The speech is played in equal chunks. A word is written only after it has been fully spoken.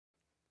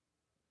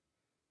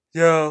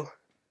Yo,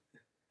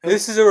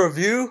 this is a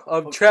review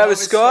of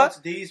Travis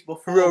Scott,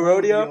 Rodeo.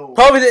 Rodeo.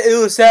 Probably the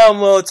illest album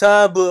of all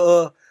time,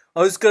 but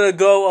I'm just gonna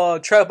go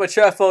track by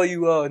track for all you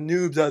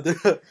noobs out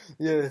there.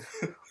 Yeah.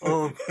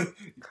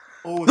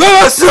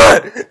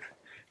 Listen!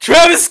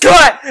 Travis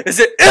Scott is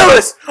the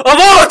illest of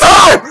all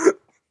time!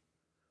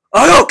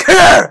 I don't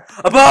care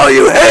about all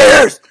you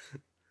haters!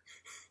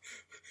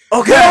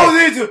 Okay.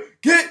 You need to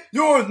get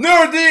your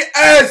nerdy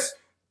ass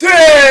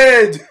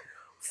dead!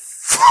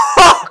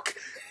 Fuck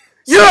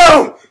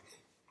you!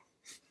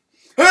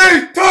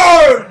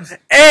 Haters!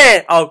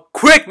 And a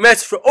quick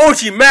message for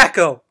OG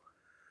Mako.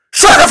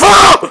 Shut the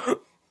fuck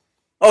up!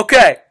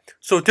 Okay,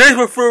 so today's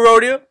for Free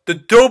Rodeo, the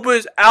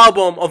dopest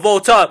album of all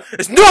time.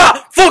 It's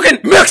not fucking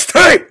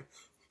mixtape!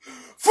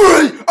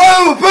 Free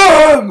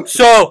album!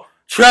 So,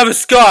 Travis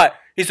Scott,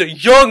 he's a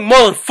young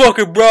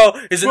motherfucker, bro.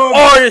 He's an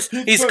artist,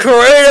 he's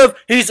creative,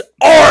 he's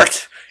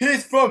art!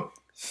 He's from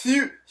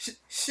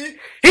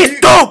He's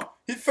dope!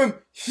 He's from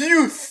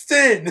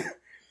Houston!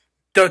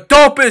 The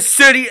dopest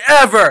city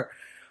ever!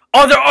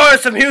 Other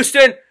artists from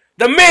Houston,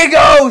 the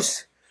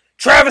Migos!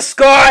 Travis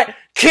Scott,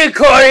 Kid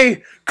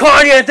Cudi,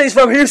 Kanye and things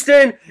from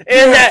Houston,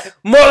 and that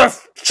mother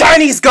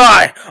Chinese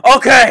guy.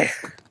 Okay.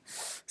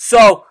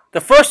 So,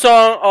 the first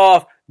song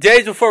of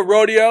Days Before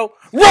Rodeo.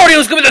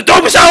 Rodeo's gonna be the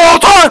dopest album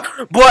of all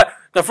time! But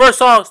the first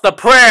song is The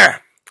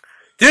Prayer.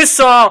 This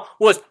song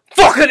was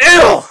fucking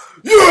ill!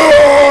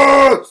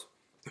 Yes!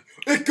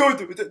 It goes,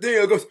 the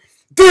thing goes,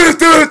 It's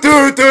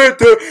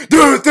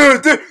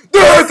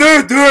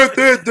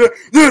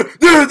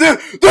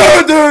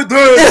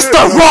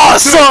the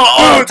rawest song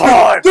of all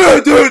time!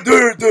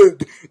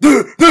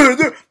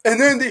 And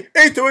then the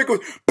 808 goes,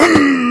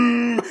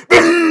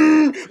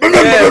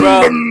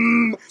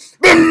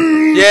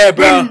 Yeah,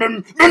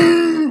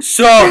 bro.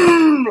 So,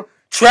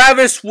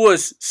 Travis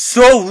was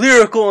so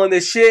lyrical on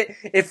this shit,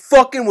 it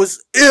fucking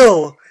was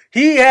ill.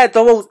 He had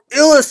the most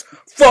illest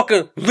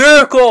fucking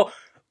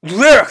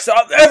lyrics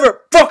I've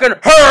ever fucking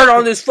heard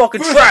on this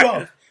fucking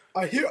track.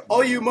 I hear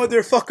all you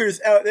motherfuckers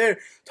out there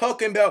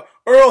talking about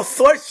Earl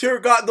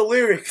Sweatshirt got the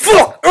lyrics.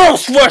 Fuck Earl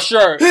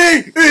Sweatshirt!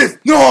 He is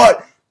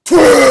not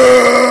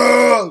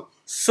 12!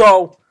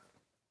 So,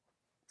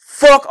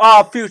 fuck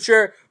our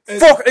future,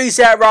 fuck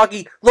ASAP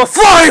Rocky,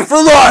 LaFlame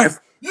for life!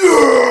 Yeah!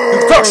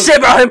 You talk shit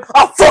about him,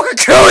 I'll fucking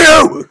kill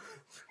you!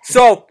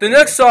 So, the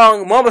next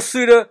song,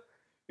 Mamacita,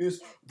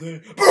 Is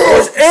the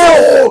was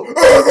ill.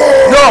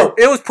 No,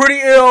 it was pretty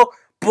ill,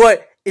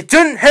 but it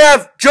didn't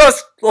have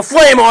just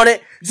LaFlame on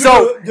it,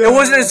 so it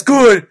wasn't as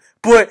good,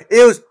 but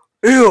it was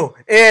ill.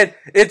 And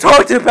it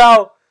talked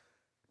about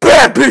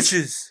bad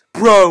bitches,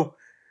 bro.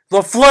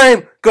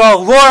 LaFlame got a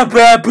lot of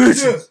bad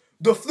bitches. Yes,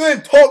 the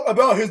Flame talked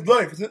about his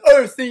life. It's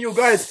another thing you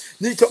guys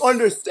need to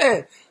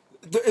understand.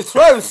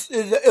 Travis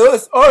is the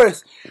illest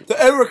artist to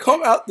ever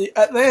come out the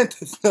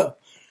Atlanta stuff.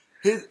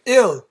 He's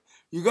ill.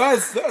 You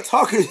guys start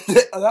talking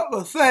shit about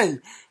the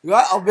Flame. You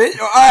guys, I'll beat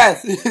your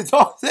ass if you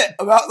talk shit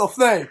about the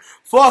Flame.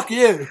 Fuck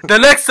you. The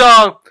next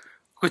song,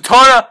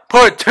 Katana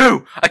Part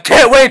 2. I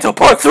can't wait until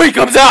Part 3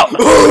 comes out.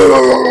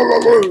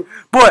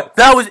 But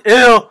that was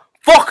ill.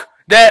 Fuck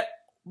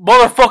that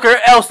motherfucker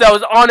else that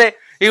was on it.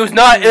 He was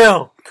not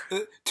ill.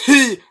 The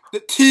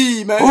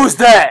T, man. Who's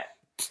that?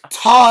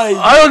 Ty.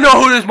 I don't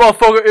know who this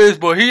motherfucker is,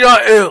 but he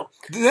not ill.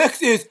 The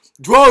next is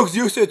Drugs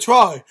You Should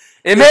Try.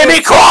 It made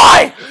me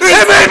cry!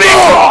 It made me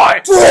cry!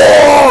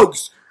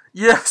 Drugs!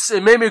 Yes,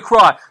 it made me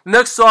cry.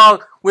 Next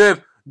song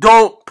with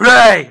Don't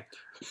Play.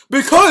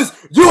 Because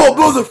your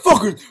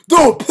motherfuckers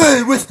don't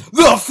play with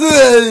the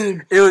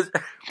Flame! It was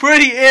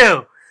pretty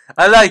ill.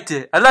 I liked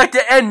it. I liked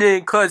the ending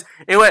because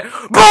it went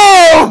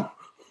BOOM!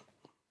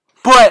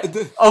 But,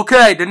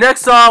 okay, the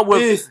next song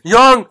was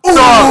Young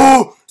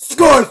Thug. Ooh,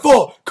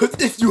 Skyfall! Cause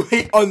if you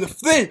hate on the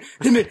Flame,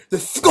 he made the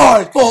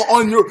sky fall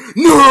on your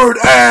nerd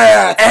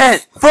ass!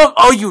 And fuck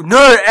all you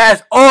nerd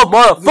ass old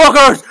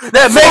motherfuckers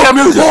that make a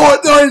music!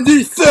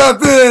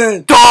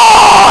 497!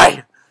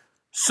 Die!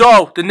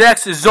 So, the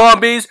next is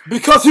Zombies.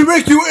 Because he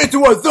makes you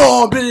into a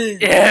zombie!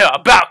 Yeah,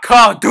 about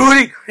Call of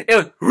Duty. It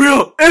was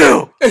real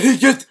ill. And he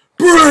gets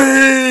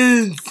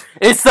brains!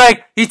 It's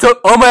like he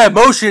took all my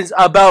emotions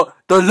about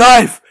the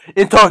life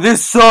into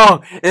this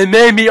song and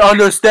made me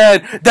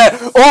understand that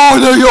all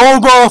the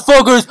old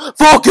motherfuckers,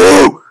 fuck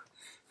you!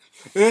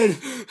 And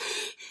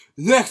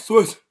next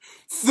was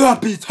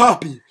Sloppy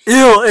Toppy.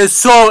 Ill is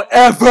so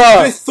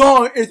ever. This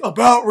song is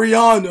about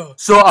Rihanna.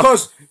 So,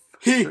 because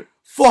he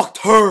fucked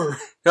her.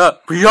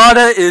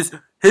 Rihanna is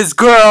his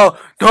girl.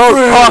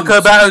 Don't talk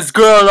about his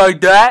girl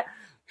like that.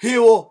 He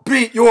will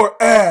beat your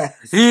ass.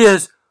 He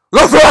is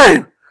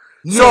LaFlame.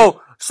 No. So,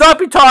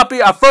 Sloppy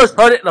Toppy, I first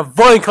heard it in a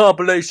Vine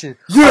compilation.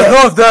 Yeah. I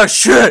love that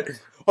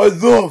shit. I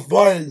love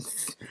Vine.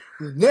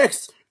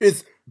 Next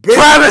is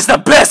Travis the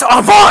best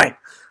on Vine.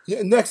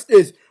 Yeah, next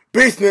is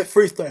Basement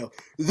Freestyle.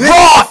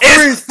 Raw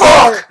is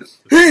fuck.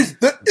 He's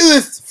the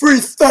illest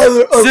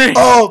freestyler of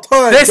all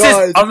time, this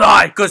guys. Is a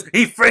lie, because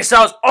he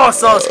freestyles all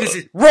songs because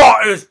he's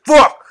raw as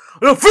fuck.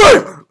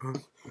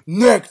 LaFlame.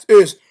 Next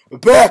is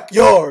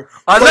Backyard.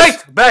 I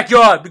liked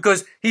Backyard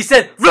because he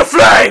said the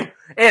flame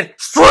and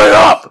straight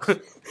up.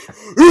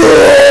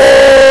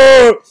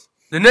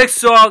 The next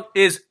song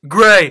is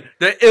Gray,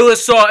 the illest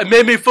song. It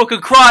made me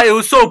fucking cry. It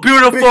was so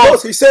beautiful.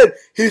 Because he said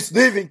he's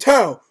leaving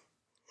town.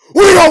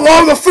 We don't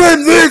want the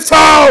flame leave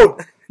town.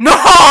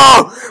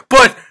 No,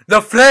 but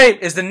the flame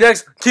is the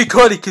next Kid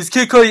Cudi because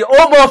Kid Cudi,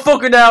 old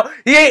motherfucker now.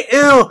 He ain't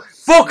ill.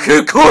 Fuck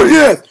Kid Cudi.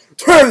 Yes,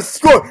 Travis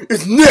Scott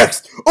is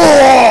next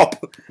up.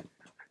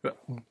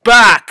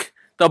 Back.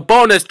 The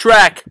bonus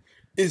track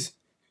Is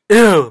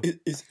ill.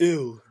 Is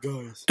ill,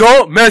 guys.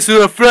 Don't mess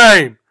with the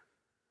flame.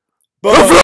 Bye.